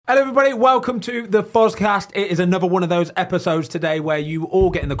Hello everybody, welcome to the Fozcast. It is another one of those episodes today where you all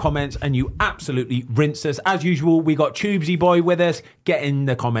get in the comments and you absolutely rinse us. As usual, we got Tubesy Boy with us. Get in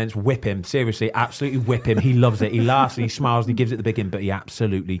the comments, whip him. Seriously, absolutely whip him. He loves it. He laughs and he smiles and he gives it the big in, but he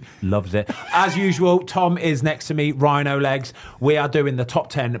absolutely loves it. As usual, Tom is next to me, Rhino Legs. We are doing the top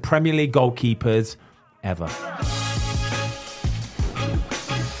 10 Premier League goalkeepers ever.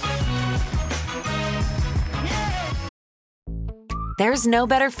 There's no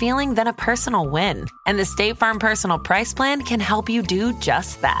better feeling than a personal win, and the State Farm Personal Price Plan can help you do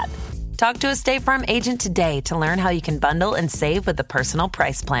just that. Talk to a State Farm agent today to learn how you can bundle and save with the Personal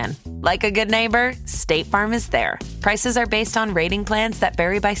Price Plan. Like a good neighbor, State Farm is there. Prices are based on rating plans that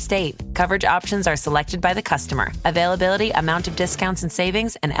vary by state. Coverage options are selected by the customer. Availability, amount of discounts and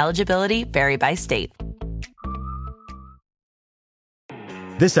savings, and eligibility vary by state.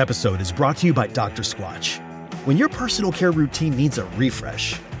 This episode is brought to you by Dr. Squatch. When your personal care routine needs a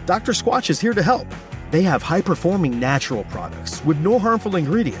refresh, Dr. Squatch is here to help. They have high-performing natural products with no harmful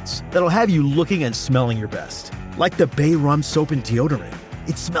ingredients that'll have you looking and smelling your best. Like the Bay Rum Soap and Deodorant.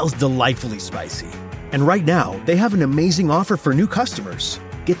 It smells delightfully spicy. And right now, they have an amazing offer for new customers.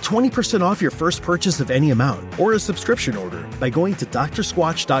 Get 20% off your first purchase of any amount or a subscription order by going to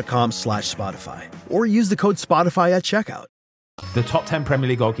drsquatch.com/Spotify or use the code Spotify at checkout. The top 10 Premier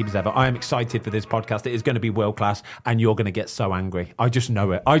League goalkeepers ever. I am excited for this podcast. It is going to be world class and you're going to get so angry. I just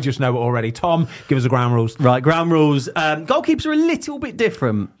know it. I just know it already. Tom, give us the ground rules. Right, ground rules. Goalkeepers are a little bit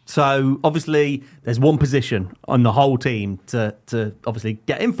different. So obviously there's one position on the whole team to obviously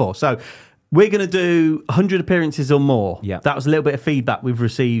get in for. So we're going to do 100 appearances or more. Yeah. That was a little bit of feedback we've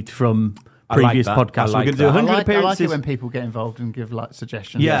received from previous podcasts. We're going to do 100 appearances. I like it when people get involved and give like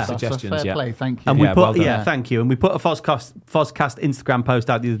suggestions. Yeah, suggestions. Fair play, thank you. And we well done. thank you. And we put a Fozcast Instagram post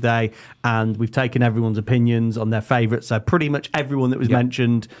out the other day, and we've taken everyone's opinions on their favourites. So pretty much everyone that was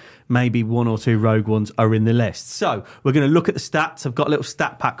mentioned, maybe one or two rogue ones, are in the list. So we're going to look at the stats. I've got a little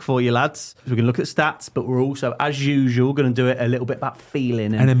stat pack for you, lads. We're going to look at the stats, but we're also, as usual, going to do it a little bit about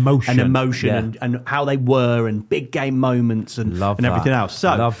feeling and emotion, and how they were, and big game moments and everything else.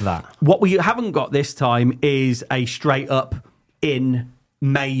 So love that. What we haven't got this time is a straight up in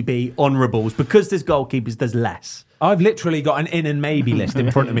maybe honourables, because there's goalkeepers, there's less. I've literally got an in and maybe list in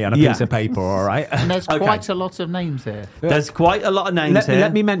front of me on a piece of paper, all right? And there's quite a lot of names here. There's quite a lot of names here.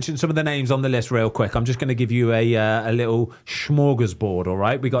 Let me mention some of the names on the list real quick. I'm just going to give you a little smorgasbord, all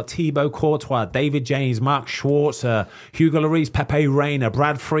right? We got Thibaut Courtois, David James, Mark Schwarzer, Hugo Lloris, Pepe Reina,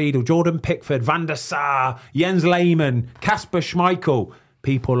 Brad Friedel, Jordan Pickford, Van der Sar, Jens Lehmann, Kasper Schmeichel.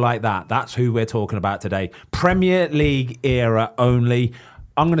 People like that. That's who we're talking about today. Premier League era only.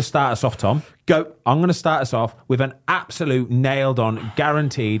 I'm going to start us off, Tom. Go. I'm going to start us off with an absolute nailed on,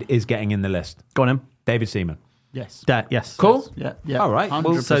 guaranteed is getting in the list. Go on him. David Seaman. Yes. Yes. Cool? Yeah. All right.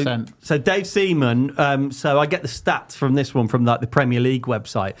 100%. So Dave Seaman, so I get the stats from this one from like the Premier League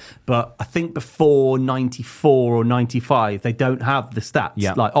website, but I think before 94 or 95, they don't have the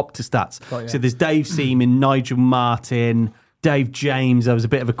stats, like Opta stats. So there's Dave Seaman, Nigel Martin, Dave James. There was a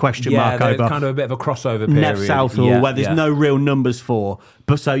bit of a question mark over. Kind of a bit of a crossover period. Nev Southall, where there's no real numbers for.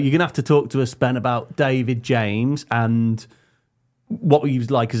 But so you're going to have to talk to us, Ben, about David James and what he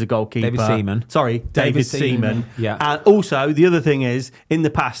was like as a goalkeeper. David Seaman. Sorry, David Seaman. Yeah. And also, the other thing is, in the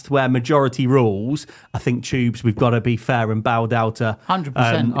past, where majority rules, I think, Tubes, we've got to be fair and bow down to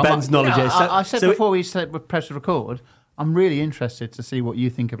 100%. Ben's knowledge. I said before we press record, I'm really interested to see what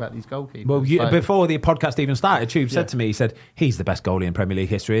you think about these goalkeepers. Well, before the podcast even started, Tube said to me, he said, he's the best goalie in Premier League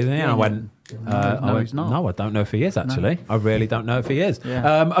history, isn't he? And I went, no, he's not. No, I don't know if he is, actually. No. I really don't know if he is.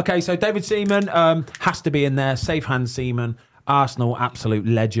 Yeah. Okay, so David Seaman has to be in there. Safe hand Seaman. Arsenal, absolute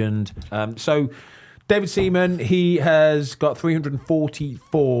legend. So David Seaman, he has got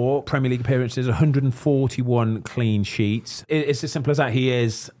 344 Premier League appearances, 141 clean sheets. It's as simple as that.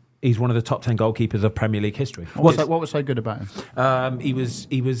 He's one of the top 10 goalkeepers of Premier League history. What was so good about him? He was.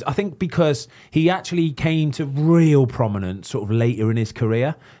 I think because he actually came to real prominence sort of later in his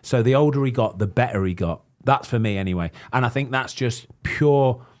career. So the older he got, the better he got. That's for me anyway. And I think that's just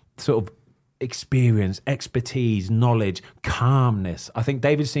pure sort of experience, expertise, knowledge, calmness. I think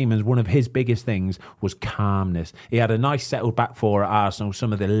David Seaman's one of his biggest things was calmness. He had a nice settled back four at Arsenal.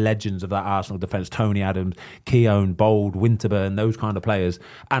 Some of the legends of that Arsenal defence, Tony Adams, Keown, Bold, Winterburn, those kind of players.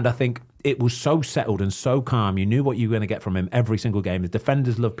 And I think it was so settled and so calm. You knew what you were going to get from him every single game. The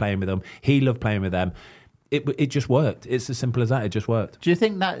defenders loved playing with him. He loved playing with them. It just worked. It's as simple as that. It just worked. Do you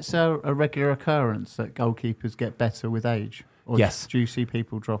think that's a regular occurrence that goalkeepers get better with age? Or yes. Do you see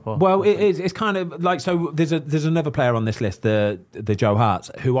people drop off? Well, it is. It's kind of like, so there's another player on this list, the Joe Harts,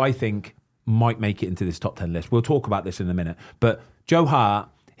 who I think might make it into this top 10 list. We'll talk about this in a minute. But Joe Hart,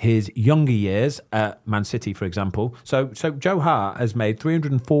 his younger years at Man City, for example. So Joe Hart has made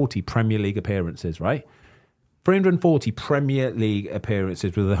 340 Premier League appearances, right? 340 Premier League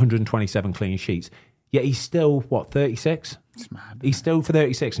appearances with 127 clean sheets. Yet he's still, 36? It's mad. He's still for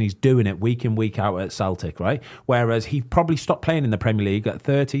 36 and he's doing it week in, week out at Celtic, right? Whereas he probably stopped playing in the Premier League at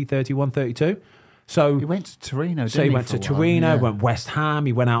 30, 31, 32. So he went to Torino, didn't So he went to Torino, went West Ham,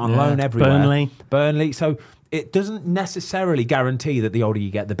 he went out on loan everywhere. Burnley. So it doesn't necessarily guarantee that the older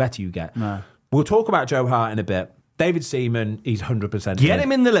you get, the better you get. No. We'll talk about Joe Hart in a bit. David Seaman, he's 100%. Get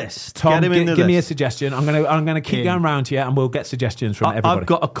him in the list. Tom, give me a suggestion. I'm gonna keep going round to you, and we'll get suggestions from everybody. I've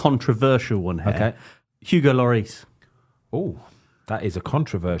got a controversial one here. Okay. Hugo Lloris. Oh, that is a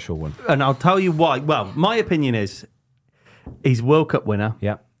controversial one. And I'll tell you why. Well, my opinion is he's a World Cup winner.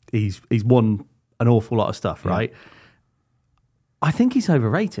 Yeah. He's won an awful lot of stuff, right? I think he's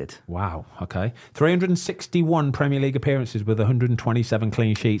overrated. Wow. Okay. 361 Premier League appearances with 127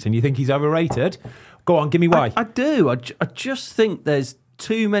 clean sheets, and you think he's overrated? Go on, give me why. I do. I just think there's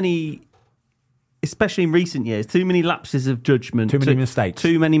too many, especially in recent years, too many lapses of judgment. Too many mistakes.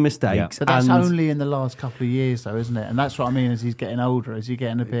 Too many mistakes. Yeah. But that's only in the last couple of years, though, isn't it? And that's what I mean. As he's getting older, as he's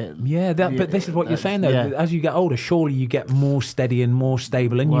getting a bit. Yeah, but this is what you're saying, though. Yeah. As you get older, surely you get more steady and more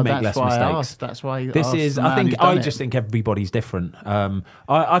stable, and you make less mistakes. That's why. I just think everybody's different.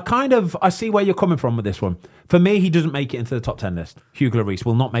 I see where you're coming from with this one. For me, he doesn't make it into the top 10 list. Hugo Lloris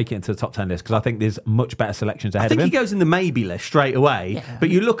will not make it into the top 10 list because I think there's much better selections ahead of him. I think he goes in the maybe list straight away. Yeah. But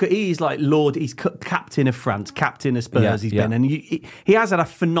you look at, he's like he's captain of France, captain of Spurs, he's been. And he has had a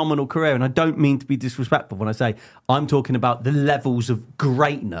phenomenal career. And I don't mean to be disrespectful when I say I'm talking about the levels of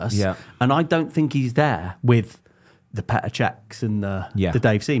greatness. Yeah. And I don't think he's there with the Petr Cechs and the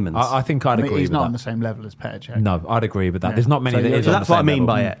Dave Seamans. I think I'd agree with that. He's not on the same level as Petr Cech. No, I'd agree with that. Yeah. There's not many that is on the same level. That's what I mean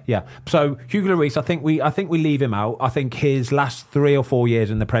by it. Yeah. So Hugo Lloris, I think we leave him out. I think his last 3 or 4 years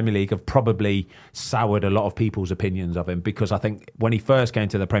in the Premier League have probably soured a lot of people's opinions of him, because I think when he first came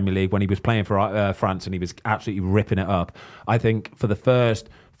to the Premier League, when he was playing for France and he was absolutely ripping it up, I think for the first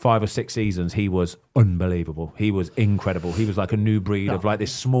 5 or 6 seasons, he was unbelievable. He was incredible. He was like a new breed of like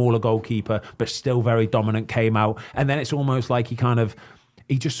this smaller goalkeeper, but still very dominant, came out. And then it's almost like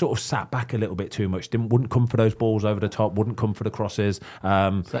he just sort of sat back a little bit too much. Wouldn't come for those balls over the top, wouldn't come for the crosses. Is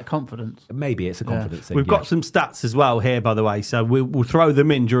that confidence? Maybe it's a confidence thing. We've got some stats as well here, by the way, so we'll throw them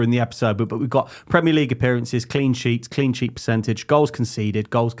in during the episode. But we've got Premier League appearances, clean sheets, clean sheet percentage, goals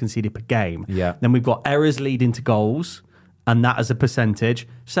conceded per game. Yeah. Then we've got errors leading to goals, and that as a percentage,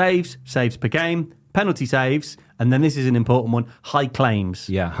 saves per game, penalty saves, and then this is an important one, high claims.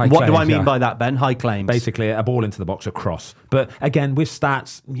 Yeah, high what claims. What do I mean by that, Ben? High claims. Basically, a ball into the box, a cross. But again, with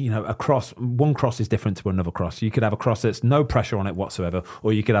stats, one cross is different to another cross. You could have a cross that's no pressure on it whatsoever,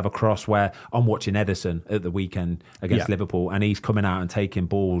 or you could have a cross where I'm watching Ederson at the weekend against Liverpool, and he's coming out and taking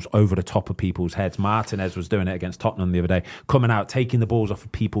balls over the top of people's heads. Martinez was doing it against Tottenham the other day, coming out, taking the balls off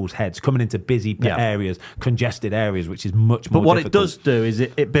of people's heads, coming into busy areas, congested areas, which is much more difficult. But what it does do is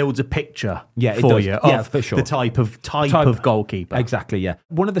it builds a picture for you of for sure. the type of goalkeeper. Exactly, yeah.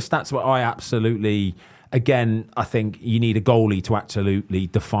 One of the stats where I absolutely, again, I think you need a goalie to absolutely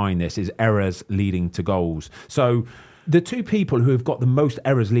define this, is errors leading to goals. So the two people who have got the most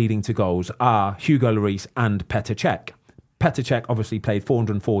errors leading to goals are Hugo Lloris and Petr Cech. Petr Cech obviously played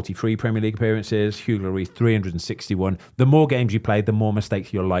 443 Premier League appearances, Hugo Lloris 361. The more games you play, the more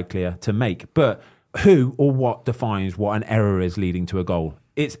mistakes you're likelier to make. But who or what defines what an error is leading to a goal?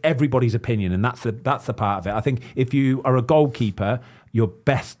 It's everybody's opinion, and that's the part of it. I think if you are a goalkeeper, you're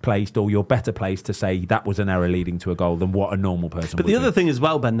best placed or you're better placed to say that was an error leading to a goal than what a normal person would. But the other thing as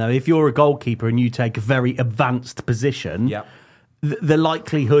well, Ben, though, if you're a goalkeeper and you take a very advanced position, the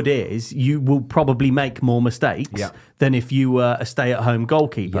likelihood is you will probably make more mistakes than if you were a stay-at-home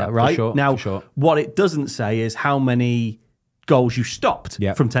goalkeeper, right? For sure. What it doesn't say is how many goals you stopped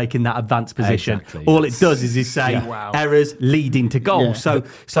from taking that advanced position. Exactly, All it does is say errors leading to goals. Yeah.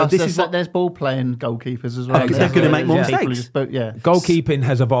 So this is there's ball playing goalkeepers as well. They're going to make more mistakes. Goalkeeping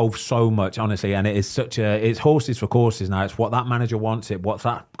has evolved so much, honestly, and it is it's horses for courses now. It's what that manager wants. What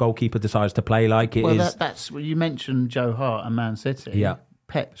that goalkeeper decides to play like. That's you mentioned Joe Hart and Man City. Yeah,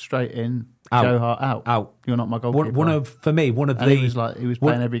 Pep straight in. Out. Joe Hart out. You're not my goalkeeper. One of he was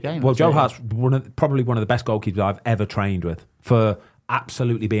playing every game. Well, Joe Hart's probably one of the best goalkeepers I've ever trained with for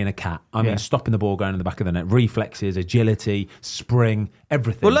absolutely being a cat. I mean, stopping the ball going in the back of the net, reflexes, agility, spring,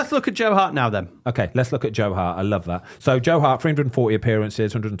 everything. Well, let's look at Joe Hart now then. Okay, let's look at Joe Hart. I love that. So Joe Hart, 340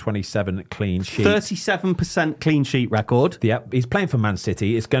 appearances, 127 clean sheets. 37% clean sheet record. Yeah, he's playing for Man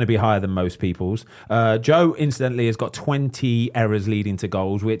City. It's going to be higher than most people's. Joe, incidentally, has got 20 errors leading to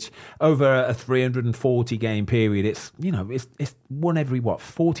goals, which over a 340 game period, it's won every,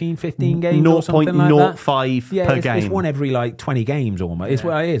 14, 15 games or something like that? 0.05 per game. It's won every 20 games almost. It's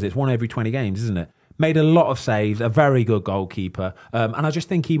what it is. It's won every 20 games, isn't it? Made a lot of saves, a very good goalkeeper. And I just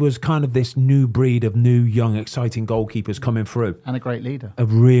think he was kind of this new breed of new, young, exciting goalkeepers coming through. And a great leader. A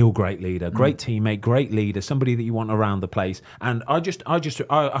real great leader. Great teammate, great leader, somebody that you want around the place. And I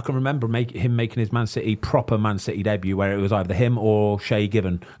can remember him making his proper Man City debut, where it was either him or Shay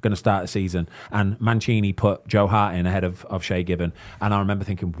Given going to start the season. And Mancini put Joe Hart in ahead of Shay Given. And I remember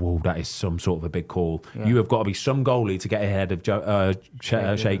thinking, whoa, that is some sort of a big call. Yeah. You have got to be some goalie to get ahead of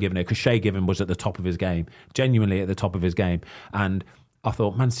Shay Given here, because Shay Given was at the top of his game, genuinely at the top of his game. And I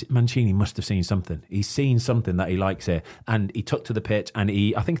thought Mancini must have seen something. He's seen something that he likes here, and he took to the pitch. And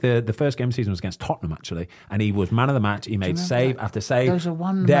I think the first game of the season was against Tottenham actually, and he was man of the match. He made save after save. There's a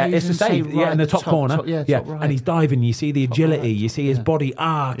one it's a save, right in the top corner, top right. And he's diving. You see the agility, you see his body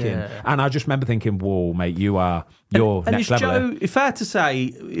arcing, and I just remember thinking, "Whoa, mate, you're next level." Joe, fair to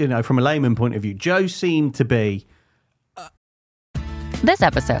say, from a layman point of view, Joe seemed to be. This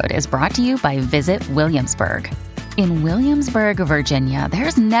episode is brought to you by Visit Williamsburg. In Williamsburg, Virginia,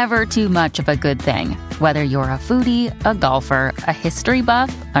 there's never too much of a good thing. Whether you're a foodie, a golfer, a history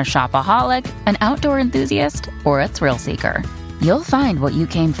buff, a shopaholic, an outdoor enthusiast, or a thrill seeker, you'll find what you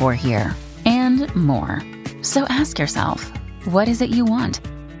came for here and more. So ask yourself, what is it you want?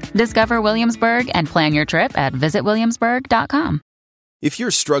 Discover Williamsburg and plan your trip at visitwilliamsburg.com. If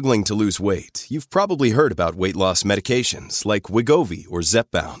you're struggling to lose weight, you've probably heard about weight loss medications like Wegovy or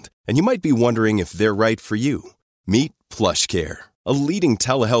Zepbound, and you might be wondering if they're right for you. Meet PlushCare, a leading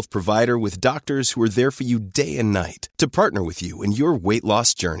telehealth provider with doctors who are there for you day and night to partner with you in your weight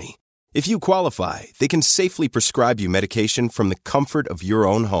loss journey. If you qualify, they can safely prescribe you medication from the comfort of your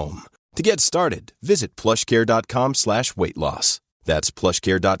own home. To get started, visit plushcare.com/weightloss. That's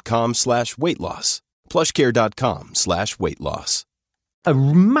plushcare.com/weightloss. plushcare.com/weightloss. A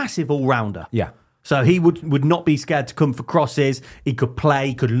massive all-rounder. Yeah. So he would not be scared to come for crosses. He could play,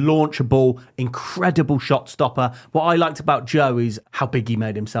 he could launch a ball. Incredible shot stopper. What I liked about Joe is how big he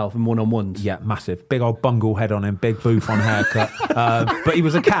made himself in one-on-ones. Yeah, massive. Big old bungle head on him, big boof on haircut. But he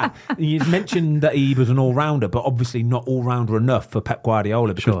was a cat. You mentioned that he was an all-rounder, but obviously not all-rounder enough for Pep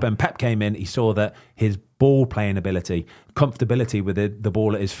Guardiola, because when Pep came in, he saw that his ball-playing ability, comfortability with the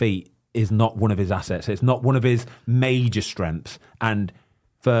ball at his feet, is not one of his assets. It's not one of his major strengths. And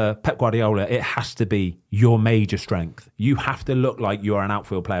for Pep Guardiola, it has to be your major strength. You have to look like you're an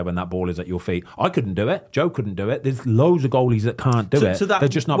outfield player when that ball is at your feet. I couldn't do it. Joe couldn't do it. There's loads of goalies that can't do it. They're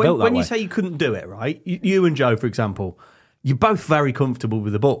just not built that way. When you say you couldn't do it, right? You and Joe, for example, you're both very comfortable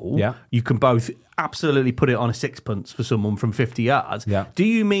with the ball. Yeah. You can both absolutely put it on a sixpence for someone from 50 yards. Yeah. Do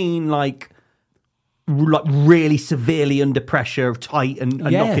you mean like really severely under pressure, tight and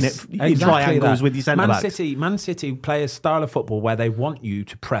knocking it in triangles with your centre-backs? Man City play a style of football where they want you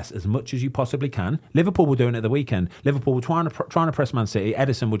to press as much as you possibly can. Liverpool were doing it at the weekend. Liverpool were trying to press Man City.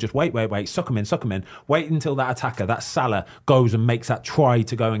 Edison would just wait, suck them in, wait until that attacker, that Salah, goes and makes that try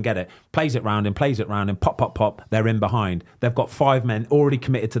to go and get it. Plays it round and pop, they're in behind. They've got 5 men already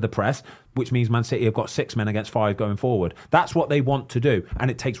committed to the press, which means Man City have got 6 men against 5 going forward. That's what they want to do,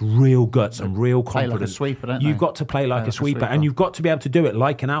 and it takes real guts and real confidence. Like a sweeper, don't You've they? got to play like a sweeper, and you've got to be able to do it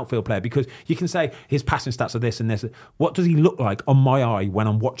like an outfield player, because you can say his passing stats are this and this. What does he look like on my eye when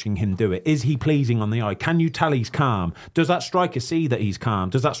I'm watching him do it? Is he pleasing on the eye? Can you tell he's calm? Does that striker see that he's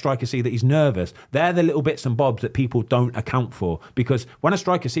calm? Does that striker see that he's nervous? They're the little bits and bobs that people don't account for, because when a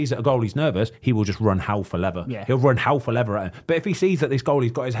striker sees that a goalie's nervous, he will just run hell for leather. Yeah. He'll run hell for leather at him. But if he sees that this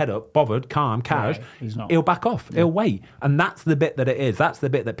goalie's got his head up, bothered, calm, cash, he'll back off. Yeah. He'll wait. And that's the bit that it is. That's the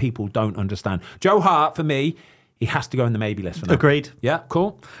bit that people don't understand. Joe Hart, for me, he has to go in the maybe list for now. Agreed. Yeah,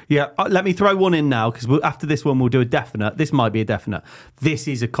 cool. Yeah, let me throw one in now, because after this one we'll do a definite. This might be a definite. This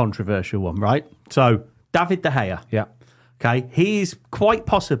is a controversial one, right? So, David De Gea. Yeah. Okay, he's quite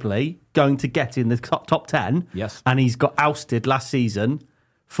possibly going to get in the top 10. Yes. And he's got ousted last season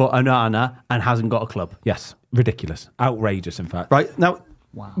for Onana and hasn't got a club. Yes, ridiculous. Outrageous, in fact. Right, now,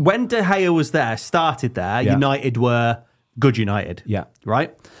 when De Gea was there, started there, United were good United. Yeah.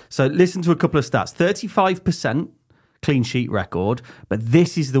 Right? So listen to a couple of stats. 35% clean sheet record, but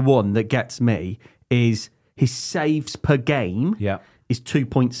this is the one that gets me, is his saves per game is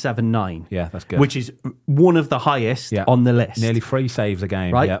 2.79. Yeah, that's good. Which is one of the highest on the list. Nearly 3 saves a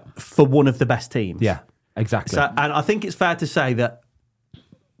game. Right? Yeah. For one of the best teams. Yeah, exactly. So, and I think it's fair to say that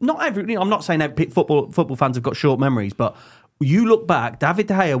I'm not saying that football fans have got short memories, but you look back, David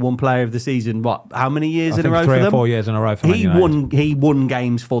De Gea won Player of the Season, how many years in a row for them? 3 or 4 years in a row for Man United. He won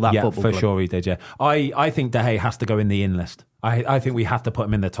games for that football club. Yeah, for sure he did, yeah. I think De Gea has to go in the in list. I think we have to put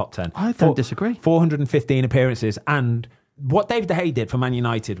him in the top 10. I don't disagree. 415 appearances, and what David De Gea did for Man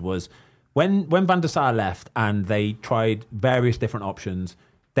United was when Van der Sar left and they tried various different options,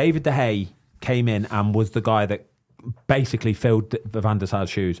 David De Gea came in and was the guy that basically filled Van der Sar's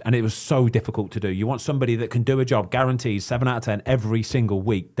shoes, and it was so difficult to do. You want somebody that can do a job, guarantees 7 out of 10 every single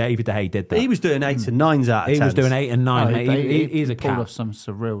week. David De Gea did that. He was doing 8s and 9s out of 10s. He was doing 8 and 9. He's a pulled cat. off some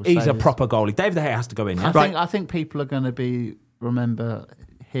surreal He's a saves. proper goalie. David De Gea has to go in. Yeah? I think people are going to remember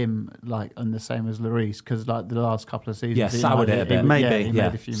him like and the same as Lloris, because like the last couple of seasons, Yeah, soured it a bit. Maybe. he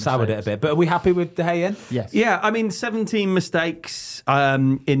made a few soured it a mistakes. bit. But are we happy with De Gea in? Yes. Yeah, I mean, 17 mistakes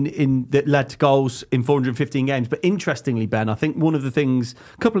in that led to goals in 415 games. But interestingly, Ben, I think a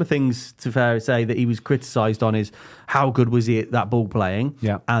couple of things to say that he was criticised on is how good was he at that ball playing?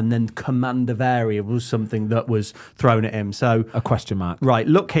 Yeah. And then command of area was something that was thrown at him. So A question mark. right,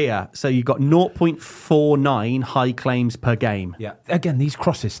 look here. So you've got 0.49 high claims per game. Yeah. Again, these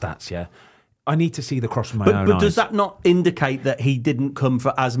crosses stats, yeah. I need to see the cross with my own But eyes. does that not indicate that he didn't come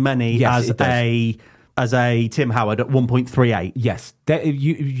for as many Yes, it does. as a Tim Howard at 1.38? Yes.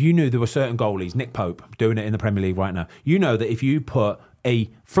 You knew there were certain goalies, Nick Pope, doing it in the Premier League right now. You know that if you put a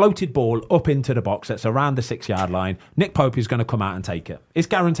floated ball up into the box that's around the 6-yard line, Nick Pope is going to come out and take it. It's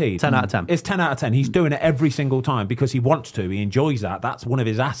guaranteed. 10 out of 10. It's 10 out of 10. He's doing it every single time because he wants to. He enjoys that. That's one of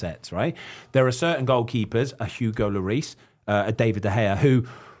his assets, right? There are certain goalkeepers, a Hugo Lloris, a David De Gea, who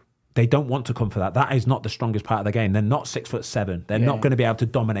they don't want to come for that. That is not the strongest part of the game. They're not 6'7". They're not going to be able to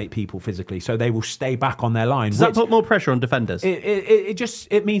dominate people physically, so they will stay back on their line. Does that put more pressure on defenders?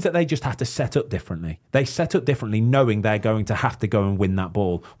 It means that they just have to set up differently. They set up differently knowing they're going to have to go and win that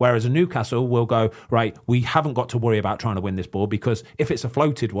ball. Whereas a Newcastle will go, right, we haven't got to worry about trying to win this ball because if it's a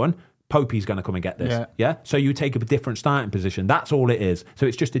floated one, Popey's going to come and get this. Yeah. So you take up a different starting position. That's all it is. So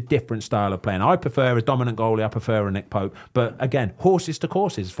it's just a different style of playing. I prefer a dominant goalie. I prefer a Nick Pope. But again, horses to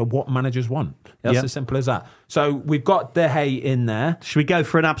courses for what managers want. That's as simple as that. So we've got De Gea in there. Should we go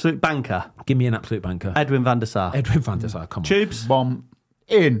for an absolute banker? Give me an absolute banker. Edwin van der Sar. Edwin van der Sar, come on. Tubes? Bomb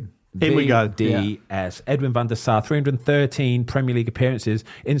in. Here we go. VDS. Edwin van der Sar, 313 Premier League appearances.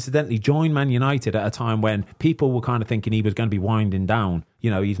 Incidentally, joined Man United at a time when people were kind of thinking he was going to be winding down. You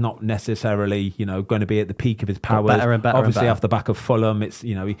know, he's not necessarily, going to be at the peak of his powers. better and better Obviously, and better. off the back of Fulham, it's,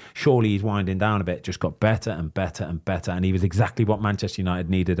 surely he's winding down a bit. Just got better and better and better. And he was exactly what Manchester United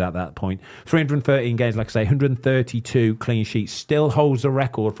needed at that point. 313 games, like I say, 132 clean sheets. Still holds the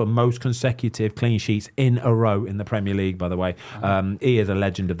record for most consecutive clean sheets in a row in the Premier League, by the way. He is a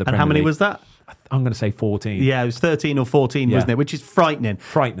legend of the Premier League. And how many was that? I'm going to say 14. Yeah, it was 13 or 14, Yeah. wasn't it? Which is frightening.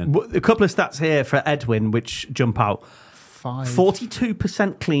 Frightening. A couple of stats here for Edwin, which jump out.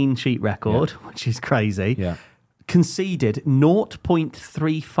 42% clean sheet record, which is crazy. Yeah. Conceded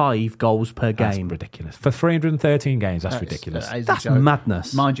 0.35 goals per That's game. ridiculous. For 313 games, that's ridiculous. That is a That's joke.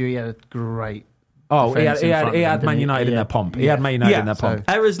 madness. Mind you, he had a great. Oh, he defence in front of him, had didn't Man he? United in Yeah. their pomp. He Yeah. had Man United Yeah, in their so- pomp.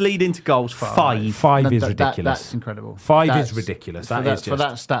 Errors leading to goals, 5. Five is That- ridiculous. That's incredible. Five That's- is ridiculous. For That is for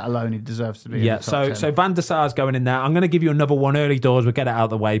that stat alone, he deserves to be. Yeah, in the top 10. so Van der Sar's going in there. I'm going to give you another one early doors. We'll get it out of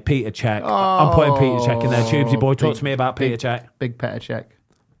the way. Peter Cech. I'm putting Peter Cech in there. Tubesy boy, talk to me about Peter Cech. Big Petr Cech.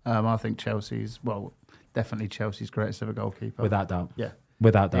 I think definitely Chelsea's greatest ever goalkeeper. Without doubt. Yeah.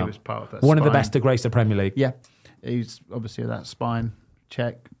 Without He doubt. was part of that One of the spine. best to grace the Premier League. Yeah. He's obviously that spine.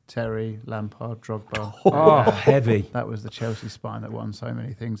 Cech, Terry, Lampard, Drogba. Oh, heavy. That was the Chelsea spine that won so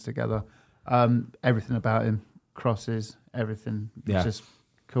many things together. Everything about him, crosses, everything. Yeah. It's just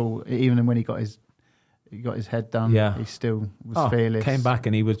cool. Even when he got his head done, Yeah. he still was fearless. Came back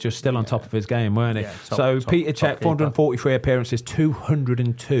and he was just still on top of his game, weren't he? Yeah, So top Peter Cech, keeper. 443 appearances,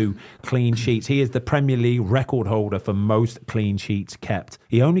 202 clean sheets. He is the Premier League record holder for most clean sheets kept.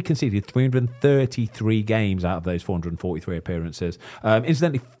 He only conceded 333 games out of those 443 appearances.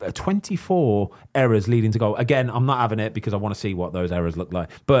 Incidentally, 24 errors leading to goal. Again, I'm not having it because I want to see what those errors look like.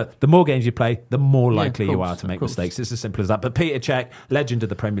 But the more games you play, the more likely you are to make mistakes. It's as simple as that. But Peter Cech, legend of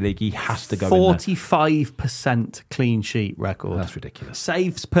the Premier League, he has to go in there. 45% clean sheet record. That's ridiculous.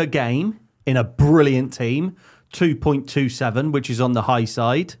 Saves per game in a brilliant team, 2.27, which is on the high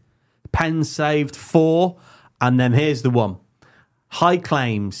side. Pens saved 4, and then here's the one. High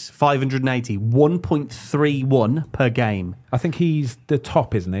claims, 580, 1.31 per game. I think he's the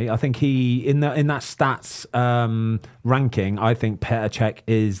top, isn't he? I think he in that stats ranking. I think Petr Cech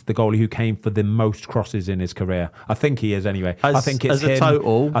is the goalie who came for the most crosses in his career. I think he is anyway. I think it's as a him.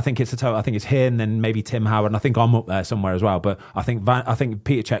 total? I think it's a total. I think it's him, then maybe Tim Howard, and I think I'm up there somewhere as well. But I think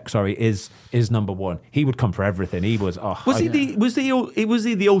Peter Cech, is number one. He would come for everything. He was. Was he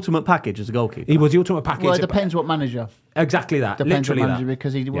the ultimate package as a goalkeeper? He was the ultimate package. Well, it depends what manager. Exactly that. Depends Literally what manager, that.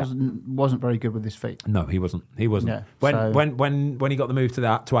 because he wasn't very good with his feet. No, he wasn't. He wasn't. Yeah, When he got the move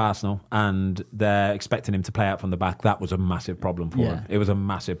to Arsenal and they're expecting him to play out from the back, that was a massive problem for Yeah. him. It was a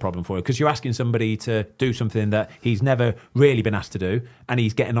massive problem for him because you're asking somebody to do something that he's never really been asked to do, and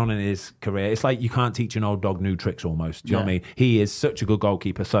he's getting on in his career. It's like you can't teach an old dog new tricks almost. Do you know what I mean? He is such a good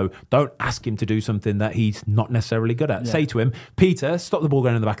goalkeeper, so don't ask him to do something that he's not necessarily good at. Say to him, Peter, stop the ball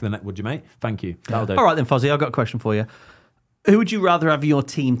going in the back of the net, would you, mate? Thank you. That'll do. All right then, Fozzie, I've got a question for you. Who would you rather have in your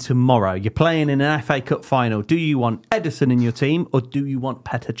team tomorrow? You're playing in an FA Cup final. Do you want Edison in your team or do you want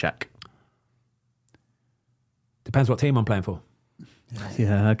Petr Cech? Depends what team I'm playing for.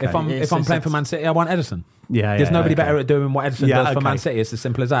 Yeah, okay. If I'm playing for Man City, I want Edison. Yeah, There's nobody better at doing what Edison does for okay. Man City. It's as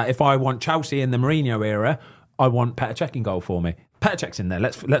simple as that. If I want Chelsea in the Mourinho era, I want Petr Cech in goal for me. Petr Cech's in there.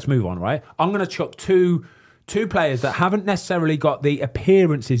 Let's move on, right? I'm going to chuck two players that haven't necessarily got the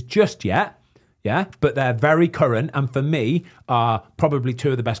appearances just yet, yeah, but they're very current, and for me are probably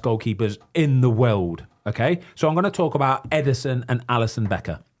two of the best goalkeepers in the world. Okay, so I'm going to talk about Edison and Alisson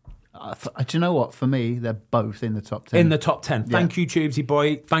Becker. Do you know what? For me, they're both in the top 10. In the top 10. Thank you, Tubesy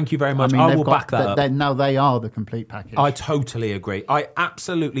boy. Thank you very much. mean, I they've will got back that up. Now they are the complete package. I totally agree. I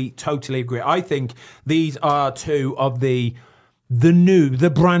absolutely, totally agree. I think these are two of the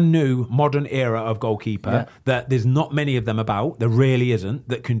brand new modern era of goalkeeper that there's not many of them about. There really isn't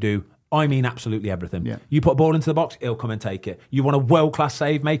that can do, I mean, absolutely everything. Yeah. You put a ball into the box, he'll come and take it. You want a world-class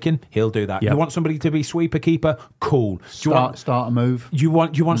save making, he'll do that. Yep. You want somebody to be sweeper keeper, cool. Start a move. You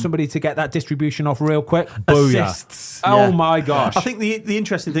want somebody to get that distribution off real quick? Booyah. Assists. Oh Yeah. my gosh. I think the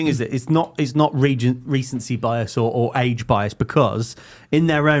interesting thing is that it's not recency bias or age bias, because in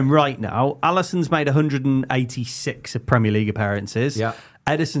their own right now, Alisson's made 186 of Premier League appearances. Yeah.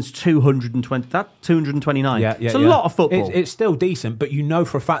 Edison's 229. Yeah, it's a lot of football. It's still decent, but you know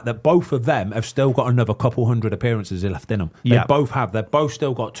for a fact that both of them have still got another couple hundred appearances left in them. They Yeah. both have. They've both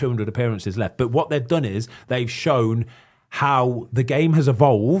still got 200 appearances left. But what they've done is they've shown how the game has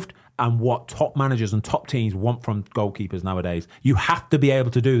evolved and what top managers and top teams want from goalkeepers nowadays. You have to be able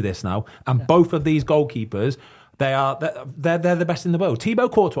to do this now. And both of these goalkeepers, they're the best in the world.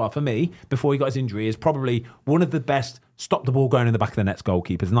 Thibaut Courtois, for me, before he got his injury, is probably one of the best stop the ball going in the back of the net's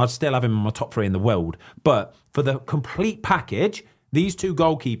goalkeepers, and I'd still have him in my top 3 in the world. But for the complete package, these two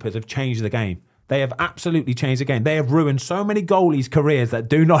goalkeepers have changed the game. They have absolutely changed the game. They have ruined so many goalies' careers that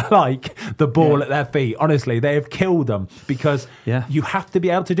do not like the ball at their feet. Honestly, they have killed them because you have to be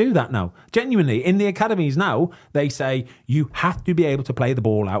able to do that now. Genuinely, in the academies now, they say you have to be able to play the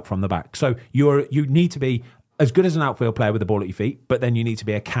ball out from the back. So you need to be as good as an outfield player with the ball at your feet, but then you need to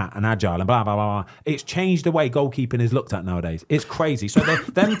be a cat and agile and blah, blah, blah, blah. It's changed the way goalkeeping is looked at nowadays. It's crazy. So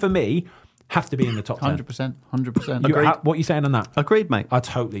then for me, have to be in the top 10. 100%. What are you saying on that? Agreed, mate. I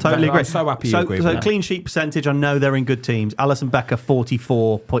totally agree. I'm so happy you agree with that. Clean sheet percentage, I know they're in good teams. Alisson Becker,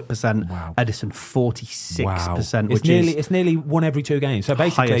 44%. Wow. Edison, 46%. Wow. Which It's nearly one every 2 games. So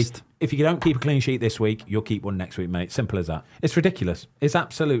basically, highest. if you don't keep a clean sheet this week, you'll keep one next week, mate. Simple as that. It's ridiculous. It's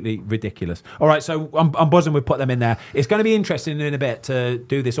absolutely ridiculous. All right, so I'm buzzing we've put them in there. It's going to be interesting in a bit to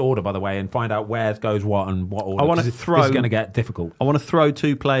do this order, by the way, and find out where goes what and what order. I want to This throw. is going to get difficult. I want to throw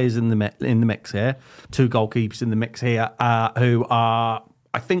 2 players in the mix here, 2 goalkeepers in the mix here, who are,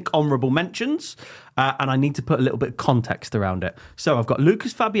 I think, honourable mentions, and I need to put a little bit of context around it. So I've got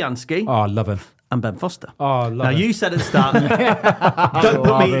Lucas Fabianski. Oh, I love him. And Ben Foster. Oh, I love now him. you said at the start, don't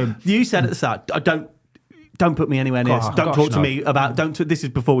put me. You said at the start, don't put me anywhere near. Gosh, don't talk to no. me about. This is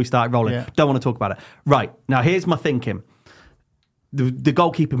before we started rolling. Yeah. Don't want to talk about it. Right now, here's my thinking. The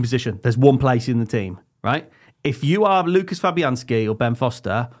goalkeeping position. There's one place in the team. Right. If you are Lucas Fabianski or Ben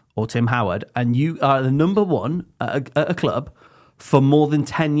Foster or Tim Howard, and you are the number one at a club for more than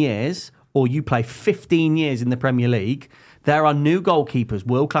 10 years, or you play 15 years in the Premier League, there are new goalkeepers,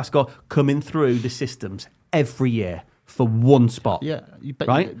 world-class coming through the systems every year for one spot. Yeah,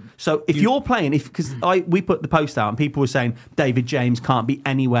 right. So if you're playing, because we put the post out and people were saying David James can't be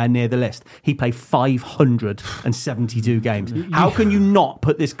anywhere near the list. He played 572 games. How can you not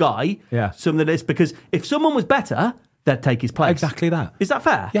put this guy some of the list? Because if someone was better, they'd take his place. Exactly that. Is that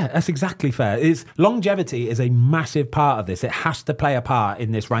fair? Yeah, that's exactly fair. Longevity is a massive part of this. It has to play a part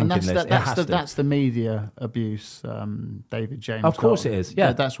in this ranking list. That's the media abuse, David James. Of course it is,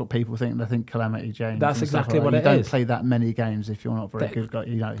 yeah. That's what people think. They think Calamity James. That's and stuff exactly like what that. it You don't is. play that many games if you're not very good.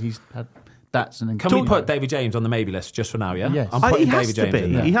 He's had... That's an Can we put David James on the maybe list just for now, yeah? Yes. I'm putting he has David to James be.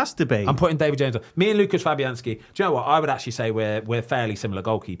 in there. He has to be. I'm putting David James on. Me and Lucas Fabianski, do you know what? I would actually say we're fairly similar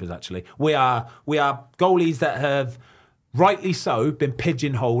goalkeepers, actually. We are goalies that have, rightly so, been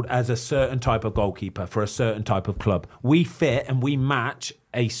pigeonholed as a certain type of goalkeeper for a certain type of club. We fit and we match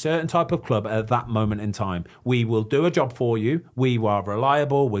a certain type of club at that moment in time. We will do a job for you. We are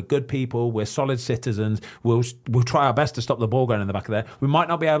reliable. We're good people. We're solid citizens. We'll try our best to stop the ball going in the back of there. We might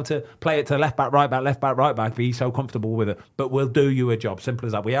not be able to play it to left back, right back, be so comfortable with it, but we'll do you a job. Simple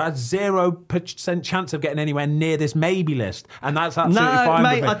as that. We had 0% chance of getting anywhere near this maybe list, and that's absolutely fine.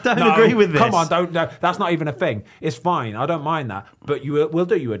 Mate, with me. I don't agree with this. Come on, don't. No, that's not even a thing. It's fine. I don't mind that, but we'll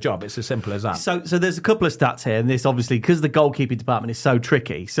do you a job. It's as simple as that. So there's a couple of stats here, and this obviously because the goalkeeping department is so tricky.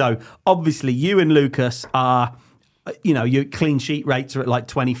 So obviously you and Lucas are, your clean sheet rates are at like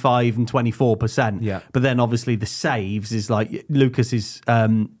 25 and 24%. Yeah. But then obviously the saves is like Lucas is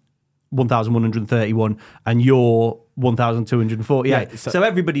 1,131 and you're 1,248. Yeah, so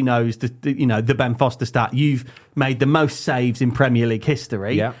everybody knows the Ben Foster stat. You've made the most saves in Premier League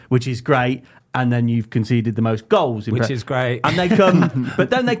history, which is great. And then you've conceded the most goals, which is great. And they come, but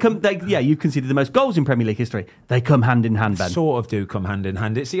then you've conceded the most goals in Premier League history. They come hand in hand, Ben. Sort of do come hand in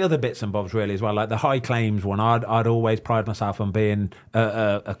hand. It's the other bits and bobs really as well. Like the high claims one, I'd always pride myself on being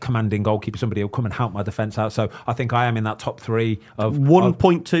a commanding goalkeeper. Somebody who'll come and help my defence out. So I think I am in that top 3 of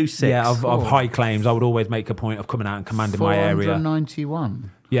 1.26. Yeah, of high claims. I would always make a point of coming out and commanding my area.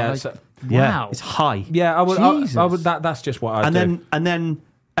 491. Yeah, wow, it's high. Yeah, I would. I would. That's just what I do. And then.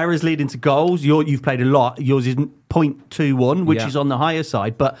 Errors leading to goals. You've played a lot. Yours is 0.21, which is on the higher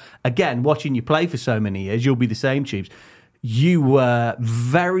side. But again, watching you play for so many years, you'll be the same, Tubes. You were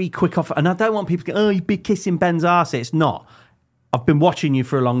very quick off. And I don't want people to go, you'd be kissing Ben's arse. It's not. I've been watching you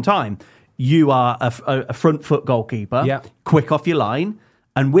for a long time. You are a front foot goalkeeper, quick off your line.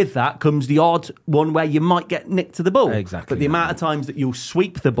 And with that comes the odd one where you might get nicked to the ball. Exactly. But the amount of times that you'll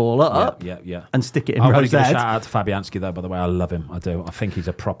sweep the ball up and stick it in I want to Rose's give a head. shout out to Fabianski though, by the way. I love him. I do. I think he's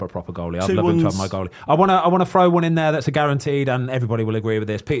a proper goalie. I'd love him to have my goalie. I want to throw one in there that's a guaranteed, and everybody will agree with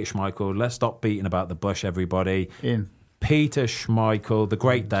this. Peter Schmeichel. Let's stop beating about the bush, everybody. Peter Schmeichel, the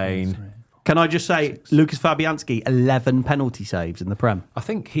Great Dane. Can I just say, Lucas Fabianski, 11 penalty saves in the Prem. I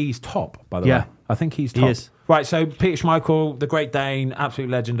think he's top, by the way. I think he's top. He is. Right, so Peter Schmeichel, the Great Dane, absolute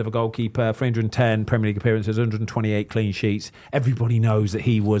legend of a goalkeeper, 310 Premier League appearances, 128 clean sheets. Everybody knows that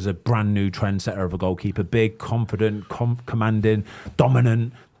he was a brand new trendsetter of a goalkeeper. Big, confident, commanding,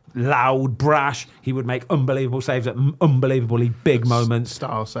 dominant, loud, brash. He would make unbelievable saves at unbelievably big moments.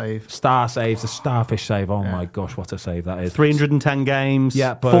 Star saves, the starfish save. Oh my gosh, what a save that is. 310 games,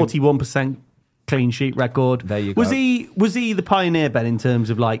 41% clean sheet record. There you go. Was he the pioneer, Ben, in terms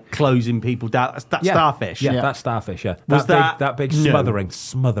of like closing people down? That starfish. Yeah, that starfish. Yeah, Was that big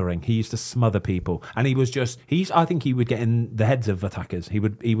smothering. He used to smother people, and he was just. I think he would get in the heads of attackers. He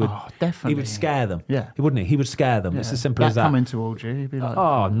would. Definitely. He would scare them. Yeah, wouldn't he? He would scare them. It's as simple as that. Coming towards you, he'd be like,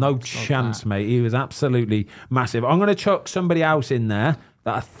 "Oh, no chance, mate." He was absolutely massive. I'm going to chuck somebody else in there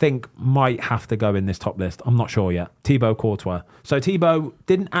that I think might have to go in this top list. I'm not sure yet. Thibaut Courtois. So Thibaut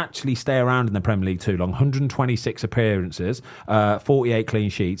didn't actually stay around in the Premier League too long. 126 appearances, 48 clean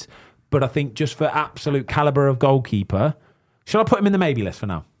sheets. But I think just for absolute calibre of goalkeeper, should I put him in the maybe list for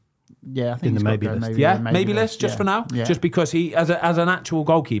now? Yeah, I think in the maybe list. Maybe list just for now? Yeah. Just because he, as an actual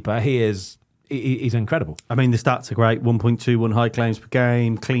goalkeeper, he's incredible. I mean, the stats are great. 1.21 high claims per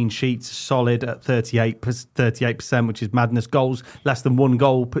game. Clean sheets solid at 38%, which is madness. Goals, less than 1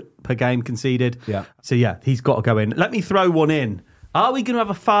 goal per game conceded. Yeah. So, he's got to go in. Let me throw one in. Are we going to have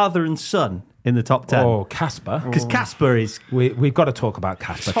a father and son in the top 10? Oh, Casper. Because Casper is... We've got to talk about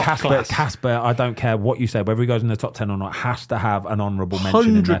Casper. Casper, I don't care what you say, whether he goes in the top 10 or not, has to have an honourable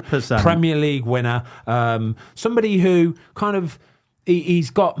mention in there. 100%. Premier League winner. Somebody who kind of... He's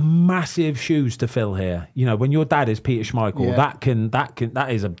got massive shoes to fill here. You know, when your dad is Peter Schmeichel,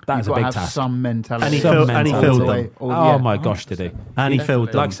 that is a big task. Some mentality, and he filled them. Oh my gosh, did he? And he filled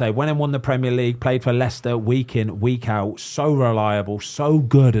them. Like I say, went and won the Premier League, played for Leicester week in, week out. So reliable, so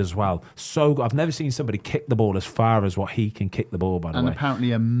good as well. I've never seen somebody kick the ball as far as what he can kick the ball. By the way, and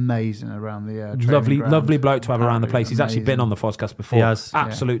apparently amazing around the lovely bloke to have around the place. He's actually been on the podcast before. He has.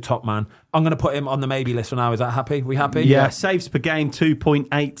 Absolute top man. I'm going to put him on the maybe list for now. Is that happy? We happy? Yeah. Saves per game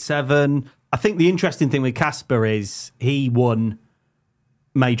 2.87. I think the interesting thing with Casper is he won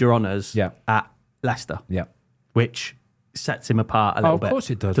major honours at Leicester. Yeah. Which sets him apart a little bit. Of course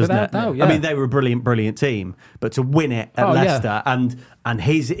it does. Doesn't Without it? doubt, yeah. I mean, they were a brilliant team, but to win it at Leicester and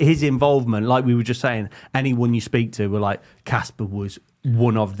his involvement, like we were just saying, anyone you speak to were like, Casper was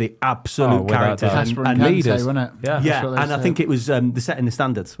one of the absolute characters and leaders, wasn't it? Yeah, and I think it was the setting the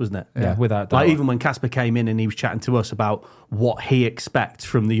standards, wasn't it? Yeah, without doubt. Like even when Casper came in and he was chatting to us about what he expects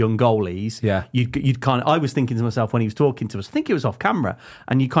from the young goalies, you'd kind of. I was thinking to myself when he was talking to us, I think it was off camera,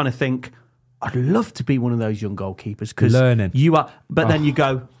 and you kind of think, I'd love to be one of those young goalkeepers because learning. You are, but then you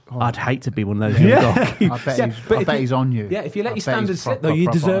go, I'd hate to be one of those young goalkeepers. I bet he's on you. Yeah, if you let I your bet standards he's slip, though, you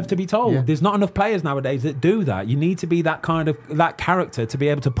proper deserve on to be you. told. Yeah. There's not enough players nowadays that do that. You need to be that character to be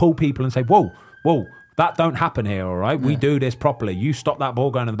able to pull people and say, whoa, that don't happen here, all right? We do this properly. You stop that ball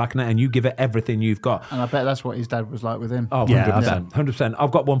going in the back of the net and you give it everything you've got. And I bet that's what his dad was like with him. Oh, 100%. 100%.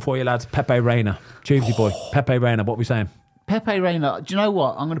 I've got one for you, lads. Pepe Reina. Tubesy boy. Pepe Reina, what are we saying? Pepe Reina, do you know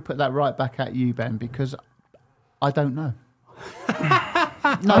what? I'm going to put that right back at you, Ben, because I don't know.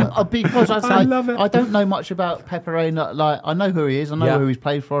 No, because I love it. I don't know much about Pepe Reina. Like, I know who he is. I know who he's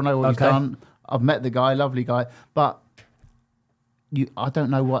played for. I know what he's done. I've met the guy, lovely guy. But I don't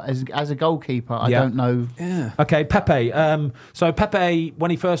know what, as a goalkeeper, I don't know. Yeah. Okay, Pepe. So Pepe,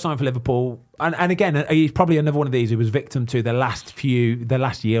 when he first signed for Liverpool, and again, he's probably another one of these who was victim to the last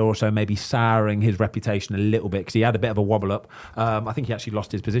year or so, maybe souring his reputation a little bit because he had a bit of a wobble up. I think he actually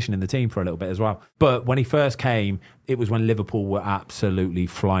lost his position in the team for a little bit as well. But when he first came, it was when Liverpool were absolutely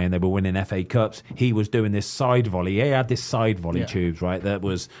flying. They were winning FA Cups. He was doing this side volley. He had this side volley tubes, right? It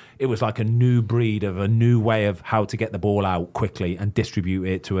was like a new breed of a new way of how to get the ball out quickly and distribute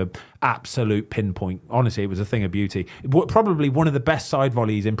it to a absolute pinpoint. Honestly, it was a thing of beauty. Probably one of the best side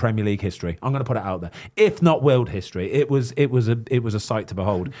volleys in Premier League history. I'm going to put it out there, if not world history. It was a sight to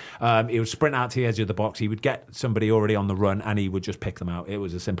behold. He would sprint out to the edge of the box. He would get somebody already on the run, and he would just pick them out. It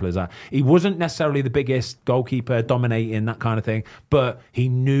was as simple as that. He wasn't necessarily the biggest goalkeeper, dominating that kind of thing, but he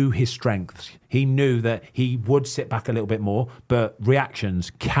knew his strengths. He knew that he would sit back a little bit more, but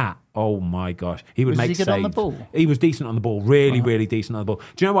reactions, oh my gosh. He would Was make he good saves. on the ball? He was decent on the ball. Really decent on the ball.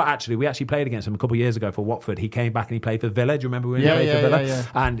 Do you know what, actually? We actually played against him a couple of years ago for Watford. He came back and he played for Villa. Do you remember when he played for Villa? Yeah.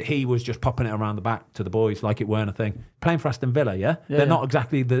 And he was just popping it around the back to the boys like it weren't a thing. Playing for Aston Villa, They're not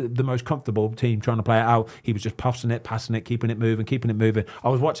exactly the most comfortable team trying to play it out. He was just passing it, keeping it moving. I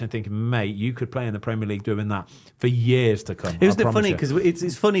was watching thinking, mate, you could play in the Premier League doing that for years to come. It was funny because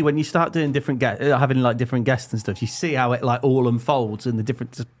it's funny when you start doing having like different guests and stuff. You see how it like all unfolds in the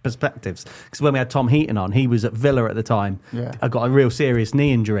different perspectives. Because when we had Tom Heaton on, he was at Villa at the time. Yeah. I got a real serious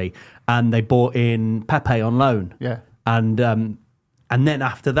knee injury, and they bought in Pepe on loan. Yeah. And then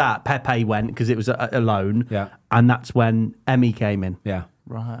after that, Pepe went because it was a loan. Yeah. And that's when Emmy came in. Yeah.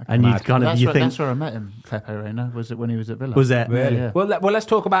 Right. Okay. And That's where I met him, Pepe Reina. Was it when he was at Villa? Was it? Really? Yeah. Well, let's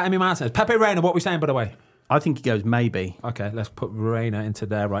talk about Emi Martinez. Pepe Reina, what are we saying, by the way? I think he goes maybe. Okay, let's put Reina into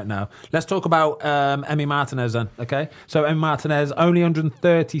there right now. Let's talk about Emi Martinez then, okay? So Emi Martinez, only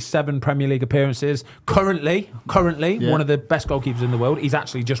 137 Premier League appearances. Currently, one of the best goalkeepers in the world. He's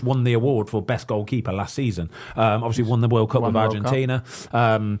actually just won the award for best goalkeeper last season. Obviously won the World Cup with Argentina.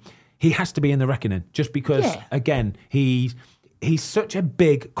 He has to be in the reckoning just because, again, he's such a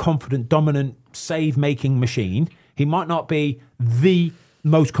big, confident, dominant, save-making machine. He might not be the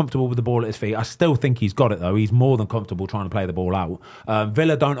most comfortable with the ball at his feet. I still think he's got it, though. He's more than comfortable trying to play the ball out.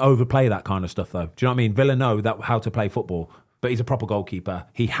 Villa don't overplay that kind of stuff, though. Do you know what I mean? Villa know how to play football, but he's a proper goalkeeper.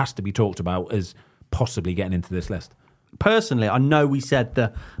 He has to be talked about as possibly getting into this list. Personally, I know we said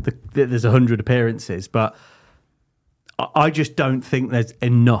that there's 100 appearances, but I just don't think there's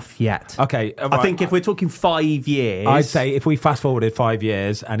enough yet. Okay. I think if we're talking 5 years... I'd say if we fast-forwarded 5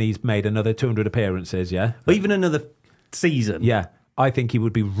 years and he's made another 200 appearances, or even another season. Yeah. I think he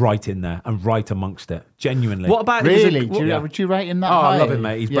would be right in there and right amongst it. Genuinely. What about really? Would you rate him that high? I love him,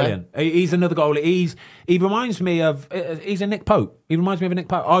 mate. He's brilliant. He's another goalie. He reminds me of... He's a Nick Pope. He reminds me of a Nick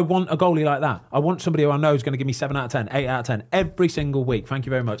Pope. I want a goalie like that. I want somebody who I know is going to give me 7 out of 10, 8 out of 10 every single week. Thank you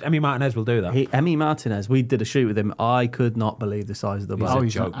very much. Emi Martinez will do that. Emi Martinez, we did a shoot with him. I could not believe the size of the ball.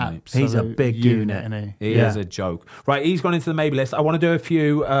 He's a joke, mate. He's a big unit. Isn't He is a joke. Right, he's gone into the maybe list. I want to do a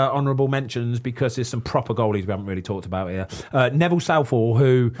few honourable mentions because there's some proper goalies we haven't really talked about here. Neville Southall,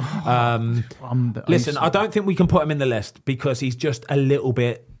 who... listen, I don't think we can put him in the list because he's just a little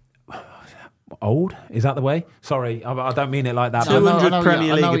bit... old? Is that the way? Sorry, I don't mean it like that. 200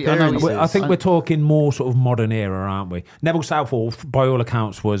 Premier League appearances. I think we're talking more sort of modern era, aren't we? Neville Southall, by all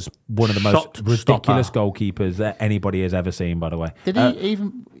accounts, was one of the most ridiculous goalkeepers that anybody has ever seen, by the way.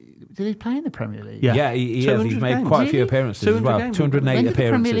 Did he play in the Premier League? Yeah, he has. He's made quite a few appearances as well. 208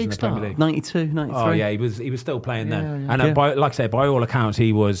 appearances in the Premier League. 92, 93. Oh, yeah, he was still playing then. Yeah. And like I say, by all accounts,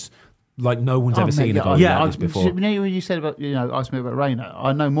 he was... like no one's ever seen a goalie like this before. You know, when you said about, asked me about Reina,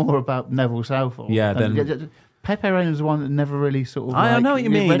 I know more about Neville Southall. Yeah, then Pepe Reina was the one that never really sort of. I know what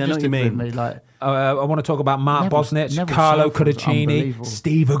you mean. I know what you mean. With me, I want to talk about Mark Bosnich, Carlo Cudicini,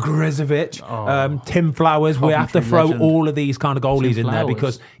 Steve Ogrizovic, Tim Flowers. We have to throw all of these kind of goalies in there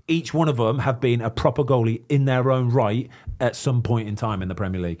because each one of them have been a proper goalie in their own right at some point in time in the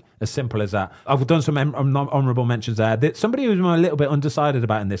Premier League. As simple as that. I've done some honourable mentions there. Somebody who's a little bit undecided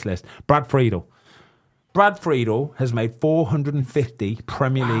about in this list, Brad Friedel. Brad Friedel has made 450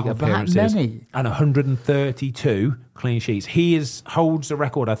 Premier League Wow, that appearances many? and 132 clean sheets. He holds the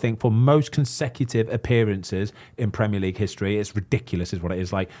record, I think, for most consecutive appearances in Premier League history. It's ridiculous, is what it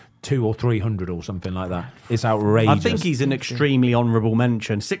is, like 200 or 300 or something like that. It's outrageous. I think he's an extremely honourable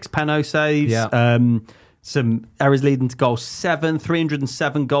mention. 6 Peno saves. Yeah. Some errors leading to goal 7,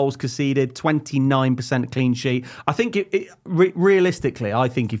 307 goals conceded, 29% clean sheet. I think realistically, I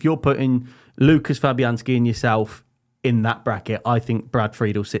think if you're putting Lucas Fabianski and yourself in that bracket, I think Brad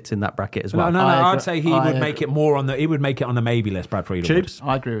Friedel sits in that bracket as well. No, I'd say he would make it more on the. He would make it on the maybe list. Brad Friedel. Tubes?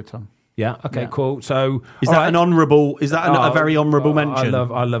 I agree with Tom. Yeah. Okay. Cool. So is that an honourable? Is that a very honourable mention?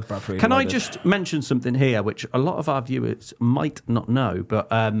 I love Brad Friedel. Can I just mention something here, which a lot of our viewers might not know,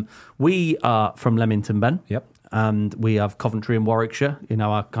 but we are from Leamington, Ben. Yep. And we have Coventry and Warwickshire in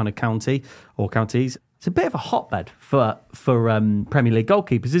our kind of county or counties. It's a bit of a hotbed for Premier League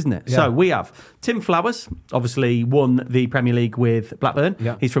goalkeepers, isn't it? Yeah. So we have Tim Flowers, obviously won the Premier League with Blackburn.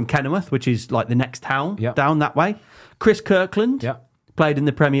 Yeah. He's from Kenilworth, which is like the next town Yeah. down that way. Chris Kirkland. Yeah. Played in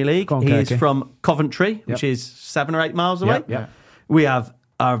the Premier League. Go on, He is Kirky. from Coventry, which is 7 or 8 miles away. Yeah. We have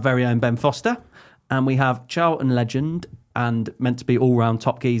our very own Ben Foster, and we have Charlton legend and meant to be all-round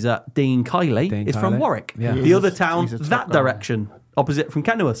top geezer Dean Kiley is from Kiley. Warwick. Yeah. The other town, he's a top that guy. direction, opposite from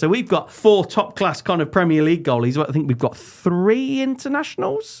Kenilworth. So we've got 4 top-class kind of Premier League goalies. I think we've got 3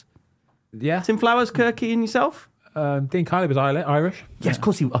 internationals. Yeah. Tim Flowers, Kirky, and yourself. Dean Kiley was Irish. Yes, of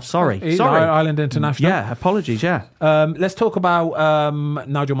course he. Oh, sorry. He's Sorry. Ireland international. Yeah, apologies. Yeah. Let's talk about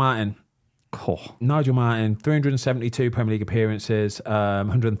Nigel Martin. Oh. Nigel Martin, 372 Premier League appearances,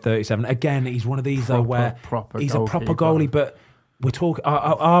 137. Again, he's one of these though where proper he's a proper goalkeeper. goalie, but we're talking.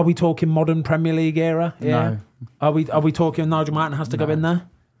 Are we talking modern Premier League era? Yeah. Are we talking Nigel Martin has to go in there?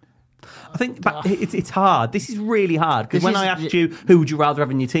 I think but it's hard. This is really hard because This when is- I asked you who would you rather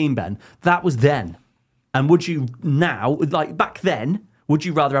have in your team, Ben, that was then. And would you now, like back then, would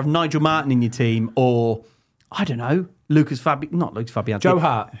you rather have Nigel Martin in your team or, I don't know, not Lucas Fabianski. Joe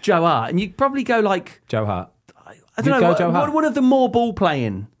Hart. Joe Hart. And you'd probably go like, Joe Hart. I You'd don't go know, Joe Hart. one of the more ball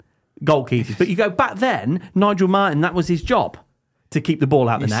playing goalkeepers. But you go back then, Nigel Martin, that was his job to keep the ball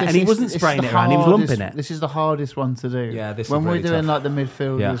out the net. And he wasn't spraying it around, he was lumping it. This is the hardest one to do. Yeah, this is when really we're doing tough. like the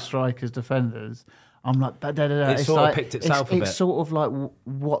midfielders, Yeah. strikers, defenders. I'm like, It It's sort of like, picked itself a bit. It's sort of like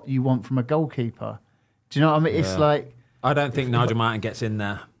what you want from a goalkeeper. Do you know what I mean? It's like I don't think Nigel Martin gets in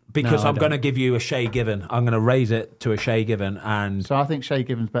there because No, I I'm going to don't. give you a Shay Given. I'm going to raise it to a Shay Given, and so. I think Shay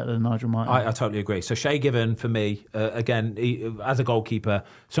Given's better than Nigel Martin. I totally agree. So Shay Given for me, again, as a goalkeeper,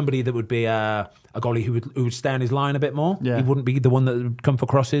 somebody that would be a goalie who would stay on his line a bit more. Yeah. He wouldn't be the one that would come for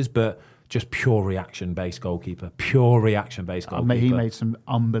crosses, but just pure reaction-based goalkeeper. Pure reaction-based goalkeeper. He made some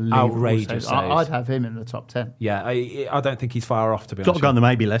unbelievable Outrageous saves. saves. I'd have him in the top 10. Yeah, I don't think he's far off, to be Got to honest. go on the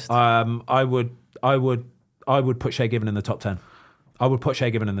maybe list. I would put Shay Given in the top 10. I would put Shay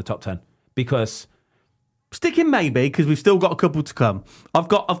Given in the top 10 because Stick in maybe because we've still got a couple to come. I've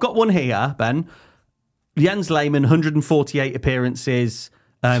got one here, Ben. Jens Lehmann, 148 appearances.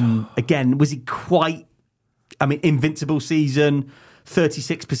 Again, was he quite? I mean, invincible season,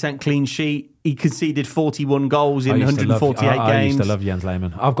 36% clean sheet. He conceded 41 goals in 148 games. I used to love Jens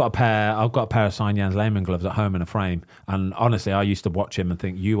Lehmann. I've got a pair of signed Jens Lehmann gloves at home in a frame, and honestly, I used to watch him and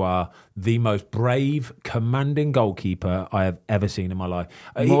think, you are the most brave, commanding goalkeeper I have ever seen in my life.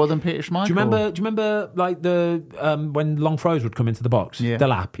 More than Peter Schmeichel. Do you remember like the when long throws would come into the box, Yeah. the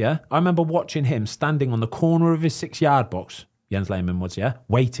lap? Yeah, I remember watching him standing on the corner of his 6-yard box. Jens Lehmann was,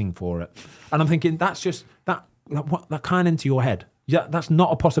 waiting for it, and I'm thinking that's just that kind into your head. Yeah, that's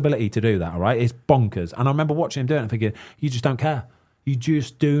not a possibility to do that, all right? It's bonkers. And I remember watching him do it and thinking, you just don't care. You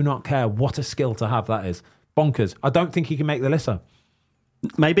just do not care. What a skill to have that is. Bonkers. I don't think he can make the list, though.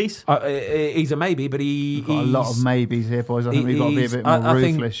 Maybes? He's a maybe, but We've got a lot of maybes here, boys. I think we've got to be a bit more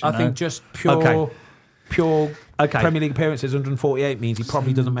ruthless. I think just pure Okay. Premier League appearances, 148, means he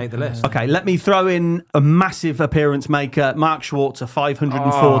probably doesn't make the list. Okay, let me throw in a massive appearance maker. Mark Schwarzer,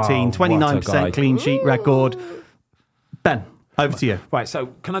 514, what a guy. 29% clean sheet record. Ben, over to you. Right, so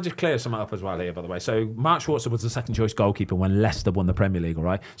can I just clear something up as well here, by the way? So Mark Schwarzer was the second choice goalkeeper when Leicester won the Premier League, all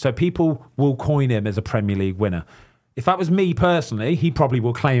right? So people will coin him as a Premier League winner. If that was me personally, he probably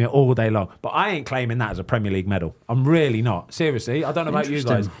will claim it all day long. But I ain't claiming that as a Premier League medal. I'm really not. Seriously, I don't know about you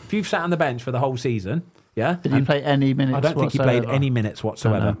guys. If you've sat on the bench for the whole season, yeah? Did he play any minutes I don't think he whatsoever? played any minutes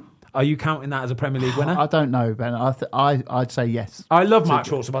whatsoever. Are you counting that as a Premier League winner? I don't know, Ben. I'd say yes. I love Mark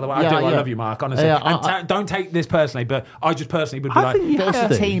Schwarzer, by the way. I love you, Mark, honestly. Yeah, and don't take this personally, but I just personally would be I think you But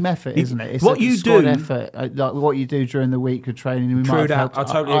have it's to. a team effort, isn't it? It's What a you squad do- effort, like what you do during the week of training. We True might that. have helped.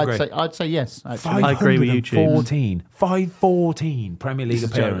 I totally agree. I'd say yes. Actually. I agree with you, James. 514 Premier League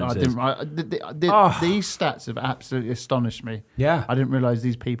appearances. These stats have absolutely astonished me. Yeah. I didn't realise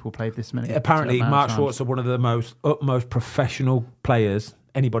these people played this many. Apparently, amount of Mark times. Schwarzer, one of the utmost professional players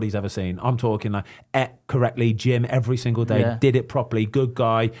anybody's ever seen. I'm talking like ate correctly, gym every single day, Yeah. did it properly, good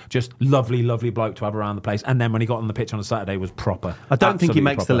guy, just lovely bloke to have around the place. And then when he got on the pitch on a Saturday, was proper. I don't think he Absolutely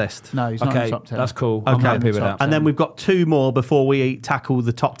makes the proper. list. No, he's not in Okay, the top 10. that's cool. Okay. I'm happy with Top that. And then we've got two more before we tackle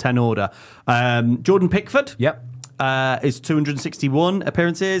the top 10 order. Jordan Pickford. Yep. Is 261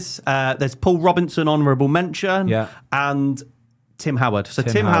 appearances. There's Paul Robinson, honourable mention. Yeah. And Tim Howard. So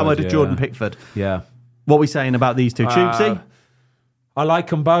Tim Tim Howard Howard, and yeah. Jordan Pickford. Yeah. What are we saying about these two? Tubesy? I like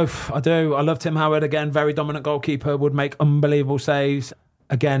them both. I do. I love Tim Howard. Again, very dominant goalkeeper, would make unbelievable saves.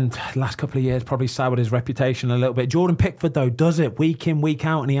 Again, last couple of years probably soured his reputation a little bit. Jordan Pickford, though, does it week in, week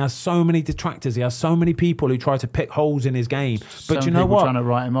out, and he has so many detractors. He has so many people who try to pick holes in his game. But Some you know people what? trying to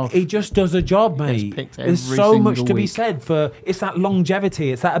write him off. He just does a job, mate. picked There's every so single much to be week. said for it's that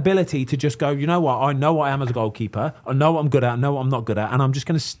longevity. It's that ability to just go, you know what? I know what I am as a goalkeeper. I know what I'm good at. I know what I'm not good at. And I'm just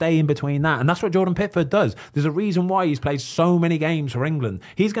going to stay in between that. And that's what Jordan Pickford does. There's a reason why he's played so many games for England.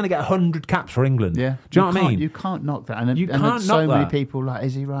 He's going to get 100 caps for England. Yeah. Do you know what I mean? You can't knock that. And, You and can't there's so knock many that. people like,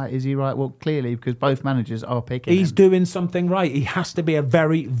 is he right? Is he right? Well, clearly, because both managers are picking He's him. doing something right. He has to be a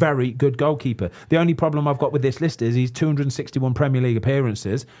very, very good goalkeeper. The only problem I've got with this list is he's 261 Premier League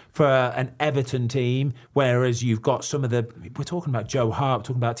appearances for an Everton team, whereas you've got some of we're talking about Joe Hart, we're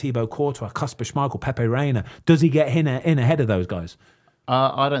talking about Thibaut Courtois, Kasper Schmeichel, Pepe Reina. Does he get in ahead of those guys?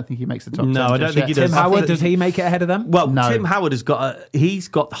 I don't think he makes the top 10. No, I don't just think yet. he does. Tim Howard, does he make it ahead of them? Well, No. Tim Howard he's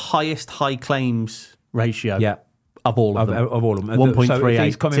got the highest high claims ratio. Yeah. Of all of them. Of all of them. 1.38, So if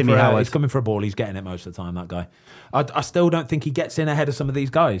he's coming Timmy for Howard. he's coming for a ball, he's getting it most of the time, that guy. I still don't think he gets in ahead of some of these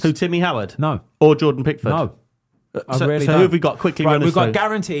guys. Who, Timmy Howard? No. Or Jordan Pickford? No. I So, really so don't. who have we got? Quickly Right, run us we've got through.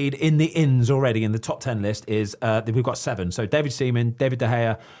 guaranteed in the ins already in the top 10 list is we've got 7. So David Seaman, David De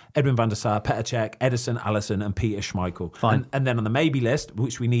Gea, Edwin van der Sar, Petr Cech, Edison, Alisson and Peter Schmeichel. Fine. And then on the maybe list,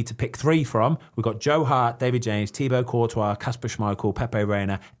 which we need to pick 3 from, we've got Joe Hart, David James, Thibaut Courtois, Kasper Schmeichel, Pepe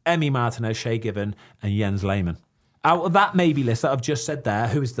Reina, Emi Martinez, Shea Given and Jens Lehmann. Out of that maybe list that I've just said there,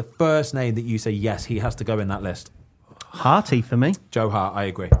 who is the first name that you say, yes, he has to go in that list? Hearty for me. Joe Hart, I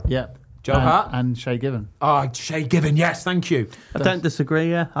agree. Yeah. Joe Hart? And Shea Given. Shea Given, yes, thank you. I don't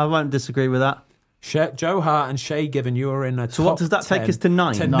disagree, yeah. I won't disagree with that. Joe Hart and Shea Given, you are in a So what top does that take 10 us to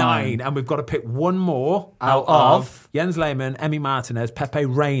 9? To 9, and we've got to pick one more out of Jens Lehmann, Emi Martinez, Pepe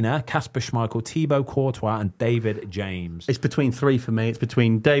Reina, Kasper Schmeichel, Thibaut Courtois, and David James. It's between 3 for me. It's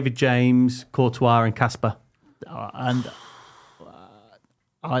between David James, Courtois and Casper. And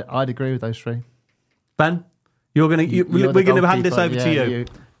I'd agree with those 3. Ben, we're going to hand this over to you.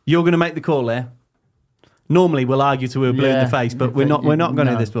 You're going to make the call here. Normally we'll argue till we're blue in the face, but we're not going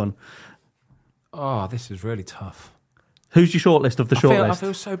to this one. Oh, this is really tough. Who's your shortlist of the I shortlist?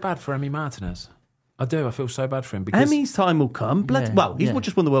 feel so bad for Emi Martinez. I do. I feel so bad for him because Emi's time will come. He's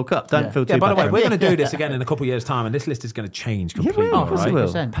just won the World Cup. Don't feel too by the bad way, for him. we're going to do this again in a couple of years' time, and this list is going to change completely. will, of course it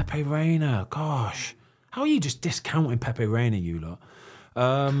will. Pepe Reina, gosh, how are you just discounting Pepe Reina, you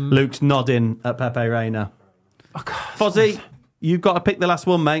lot? Luke's nodding at Pepe Reina. Fozzie, you've got to pick the last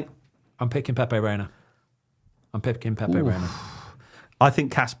one, mate. I'm picking Pepe Reina. Reina. I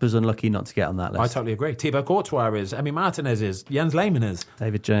think Casper's unlucky not to get on that list. I totally agree. Thibaut Courtois is, Emi Martinez is, Jens Lehmann is.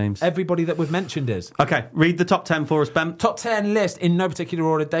 David James. Everybody that we've mentioned is. Okay, read the top 10 for us, Ben. Top 10 list in no particular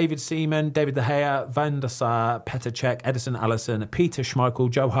order. David Seaman, David De Gea, Van der Sar, Petr Cech, Edison Alisson, Peter Schmeichel,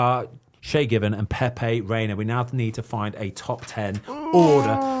 Joe Hart, Shea Given and Pepe Reina. We now need to find a top 10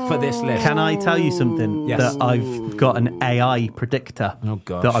 order for this list. Can I tell you something? Yes. That I've got an AI predictor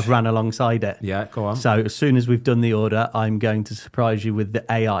that I've ran alongside it. Yeah, go on. So as soon as we've done the order, I'm going to surprise you with the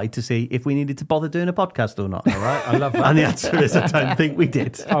AI to see if we needed to bother doing a podcast or not. All right, I love that. And the answer is I don't think we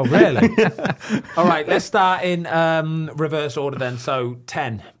did. Oh, really? All right, let's start in reverse order then. So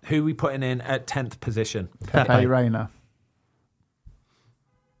 10. Who are we putting in at 10th position? Pepe Reina.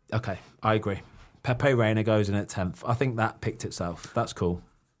 Okay, I agree. Pepe Reina goes in at 10th. I think that picked itself. That's cool.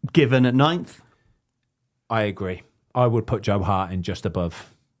 Given at 9th. I agree. I would put Joe Hart in just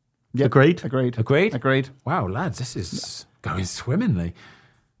above. Yep. Agreed? Agreed? Wow, lads, this is going swimmingly.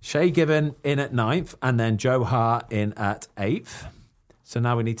 Shea Given in at 9th and then Joe Hart in at 8th. So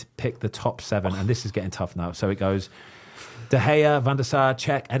now we need to pick the top 7, and this is getting tough now. So it goes De Gea, Van der Sar,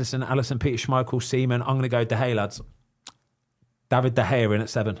 Cech, Edison, Alisson, Peter Schmeichel, Seaman. I'm going to go De Gea, lads. David De Gea in at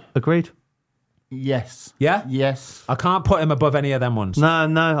 7. Agreed. Yes. Yeah? Yes. I can't put him above any of them ones. No,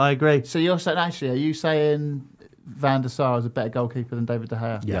 I agree. So you're saying, actually, are you saying Van der Sar is a better goalkeeper than David De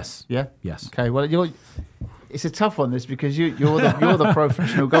Gea? Yes. Yeah? Yes. Okay, well, it's a tough one, this, because you're the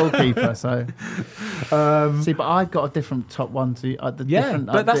professional goalkeeper. So, see, but I've got a different top one to different.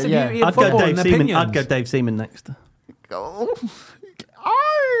 But that's the beauty of I'd go football Dave and Seaman. opinions. I'd go Dave Seaman next.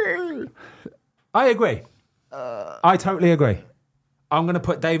 I agree. I totally agree. I'm going to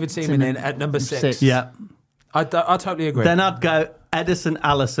put David Seaman in at number 6. Yeah. I totally agree. Then I'd go Edison,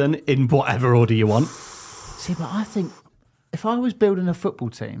 Alisson in whatever order you want. See, but I think if I was building a football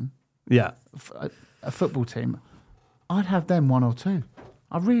team, Yeah. I'd have them 1 or 2.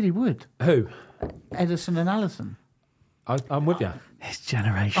 I really would. Who? Edison and Alisson. I'm with you. It's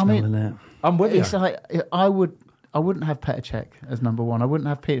generational, isn't it? I'm with you. It's like I wouldn't have Petr Cech as number 1. I wouldn't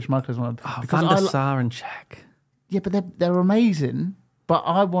have Peter Schmeichel as one. Van der Sar and Cech. Yeah, but they're amazing. But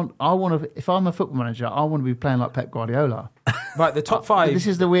I want to. If I'm a football manager, I want to be playing like Pep Guardiola. Right, the top 5. This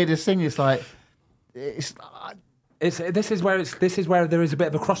is the weirdest thing. It's like This is where there is a bit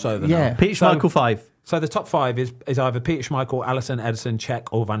of a crossover. Yeah. now. Peter Schmeichel 5. So the top 5 is either Peter Schmeichel, Alisson, Edison, Cech,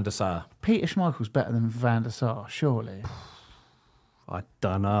 or Van der Sar. Peter Schmeichel's better than Van der Sar, surely. I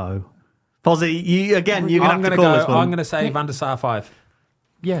don't know. Fozzie, you're going to have to call this one. I'm going to say Van der Sar 5.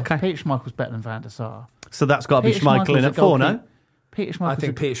 Yeah, Okay. Peter Schmeichel's better than Van der Sar. So that's got to be Peter Schmeichel in Schmeichel's at a 4, no? goalkeeper. Peter Schmeichel's I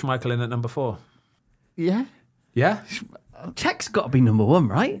think Peter Schmeichel in at number 4. Yeah, Yeah? Cech's got to be number 1,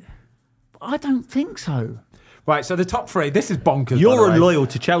 right? I don't think so. Right, so the top 3, this is bonkers. You're by the way. unloyal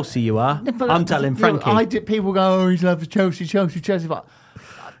to Chelsea, you are. But I'm telling Frankie. People go, oh, he loves Chelsea. But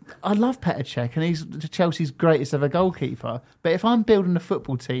I love Petr Cech, and he's Chelsea's greatest ever goalkeeper. But if I'm building a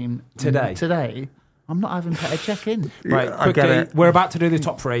football team today, I'm not having Petr Cech in. Right, I get quickly, it. we're about to do the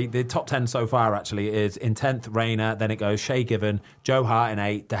top 3. The top 10 so far, actually, is in 10th, Reina. Then it goes Shea Given, Joe Hart in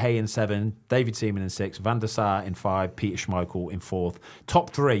 8, De Gea in 7, David Seaman in 6, Van der Sar in 5, Peter Schmeichel in 4th. Top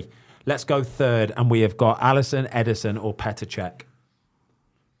 3. Let's go 3rd, and we have got Alisson, Edison, or Petr Cech.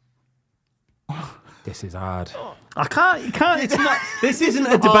 This is hard. I can't. You can't. It's not. This isn't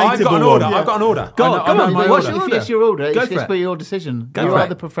a debatable I've got an order. one. I've got an order. Go I on, know- go I know on. my What's order. your If it's your order, Go it's for just it. be your decision. Go you for are it.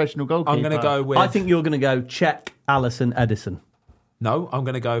 the professional goalkeeper. I'm going to go with... I think you're going to go Cech, Alisson, Edison. No, I'm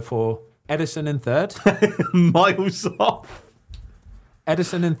going to go for Edison in 3rd. Miles off.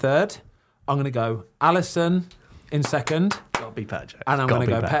 Edison in 3rd. I'm going to go Alisson in 2nd. Got to be Petr Cech. And I'm going to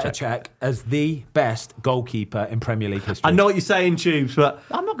go Petr Cech as the best goalkeeper in Premier League history. I know what you're saying, Tubes, but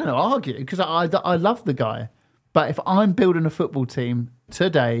I'm not going to argue because I love the guy. But if I'm building a football team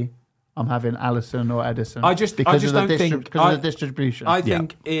today, I'm having Alisson or Edison. I just don't think... because of the distribution. I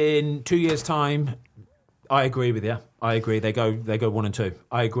think in 2 years' time, I agree with you. I agree. They go 1 and 2.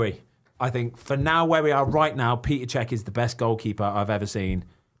 I agree. I think for now, where we are right now, Petr Cech is the best goalkeeper I've ever seen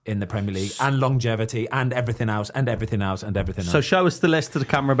in the Premier League, and longevity, and everything else, and everything else, and everything else. So show us the list to the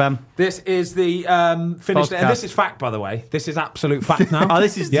camera, Ben. This is the finished. And this is fact, by the way. This is absolute fact now. Oh,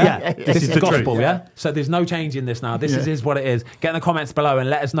 this is this is the the gospel, truth. yeah. So there's no change in this now. This is what it is. Get in the comments below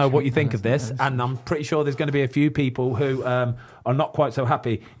and let us know what you think of this. And I'm pretty sure there's going to be a few people who are not quite so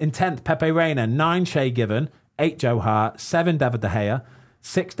happy. In 10th, Pepe Reina. 9, Shea Given. 8, Joe Hart. 7, David De Gea.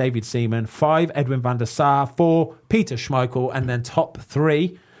 6, David Seaman. 5, Edwin van der Sar. 4, Peter Schmeichel. And then top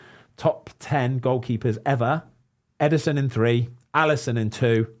 3. Top 10 goalkeepers ever. Edison in 3, Alisson in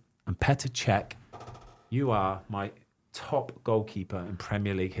 2, and Petr Cech. You are my top goalkeeper in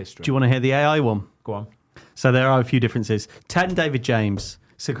Premier League history. Do you want to hear the AI one? Go on. So there are a few differences. 10, David James.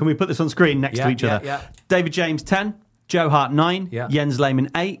 So can we put this on screen next to each other? Yeah. David James, 10. Joe Hart, 9. Yeah. Jens Lehmann,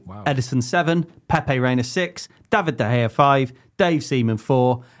 8. Wow. Edison, 7. Pepe Reina, 6. David De Gea, 5. Dave Seaman,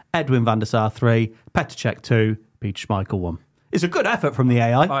 4. Edwin van der Sar, 3. Petr Cech, 2. Peter Schmeichel, 1. It's a good effort from the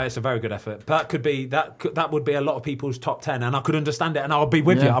AI. Oh, it's a very good effort. That could be that would be a lot of people's top 10, and I could understand it, and I'll be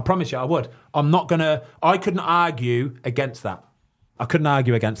with you. I promise you, I would. I couldn't argue against that. I couldn't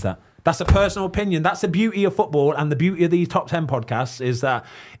argue against that. That's a personal opinion. That's the beauty of football, and the beauty of these top 10 podcasts is that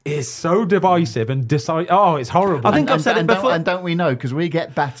it's so divisive and decide. Oh, it's horrible. I think I've said it before. And don't we know? Because we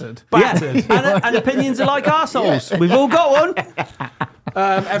get battered. Battered. and opinions are like arseholes. We've all got one.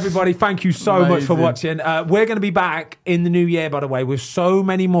 Everybody, thank you so much for watching. We're going to be back in the new year, by the way, with so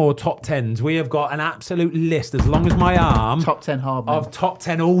many more top 10s. We have got an absolute list as long as my arm. Top 10 hard men. Of top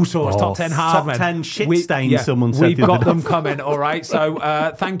 10 all sorts. Top 10 hard men. Top 10 shit stains, someone said. We've the got other them day. coming, all right?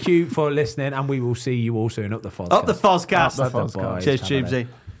 So thank you for listening, and we will see you all soon up the Fozcast. Up the Fozcast. Up the Fozcast. Cheers, Tubesy.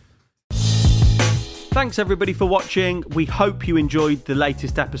 Thanks, everybody, for watching. We hope you enjoyed the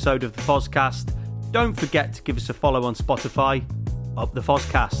latest episode of the Fozcast. Don't forget to give us a follow on Spotify. Up the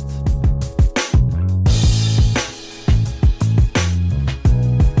Fozcast.